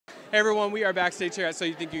Hey everyone, we are backstage here at So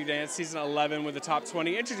You Think You Can Dance, season 11 with the top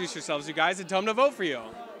 20. Introduce yourselves, you guys, and tell them to vote for you.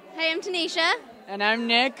 Hey, I'm Tanisha. And I'm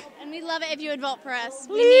Nick. And we'd love it if you would vote for us.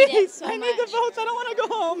 Please, we need it so I much. need the votes. I don't want to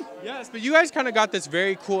go home. Yes, but you guys kind of got this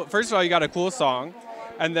very cool. First of all, you got a cool song,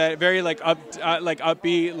 and then very like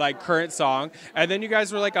upbeat, like current song, and then you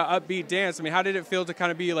guys were like an upbeat dance. I mean, how did it feel to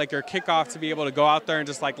kind of be like your kickoff to be able to go out there and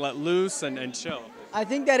just like let loose and chill? I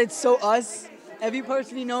think that it's so us. If you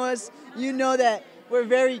personally know us, you know that we're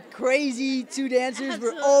very crazy two dancers.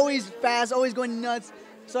 Absolutely. We're always fast, always going nuts.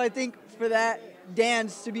 So I think for that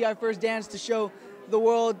dance to be our first dance to show the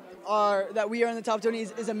world that we are in the top 20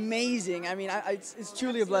 is amazing. I mean, it's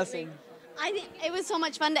truly a blessing. I think it was so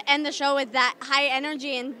much fun to end the show with that high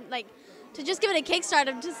energy and like to just give it a kickstart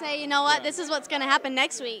of to say, you know what, this is what's going to happen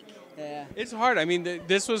next week. Yeah. It's hard. I mean,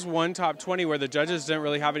 this was one top 20 where the judges didn't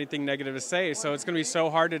really have anything negative to say, so it's going to be so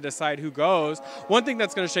hard to decide who goes. One thing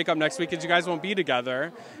that's going to shake up next week is you guys won't be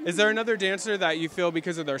together. Is there another dancer that you feel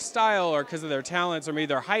because of their style or because of their talents or maybe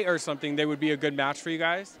their height or something, they would be a good match for you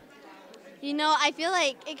guys? You know, I feel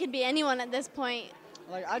like it could be anyone at this point.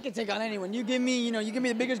 Like, I can take on anyone. You give me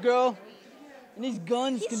the biggest girl, and these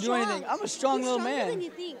guns can do anything. I'm a strong little man. He's stronger than you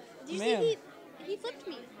think. Did you see he flipped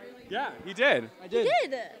me? Yeah, he did. I did. He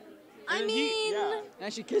did. I mean,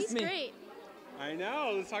 And she kissed he's me. great. I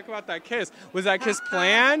know. Let's talk about that kiss. Was that kiss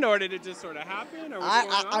planned, or did it just sort of happen? Or what's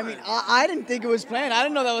going on? I mean, I didn't think it was planned. I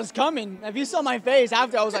didn't know that was coming. If you saw my face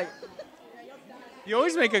after, I was like, You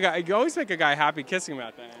always make a guy happy kissing him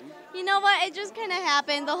at the end. You know what? It just kind of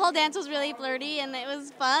happened. The whole dance was really flirty, and it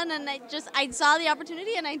was fun, and I saw the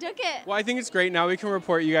opportunity, and I took it. Well, I think it's great. Now we can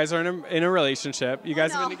report you guys are in a relationship. You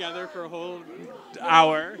guys have been together for a whole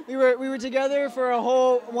hour. we were together for a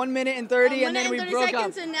whole 1 minute and 30, and then we broke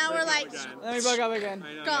seconds, up. and now we're like, Then we broke up again.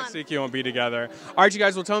 I know, Gone. next week you won't be together. All right, you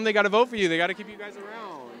guys, well, tell them they got to vote for you. They got to keep you guys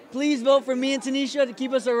around. Please vote for me and Tanisha to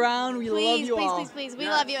keep us around. We love you all. please. We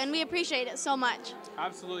love you, and we appreciate it so much.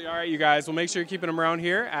 Absolutely. All right, you guys. Well, make sure you're keeping them around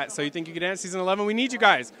here at So You Think You Can Dance Season 11. We need you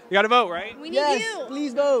guys. You got to vote, right? We need Yes, you.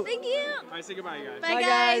 please vote. Thank you. All right, say goodbye, you guys. Bye, Bye,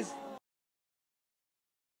 guys. guys.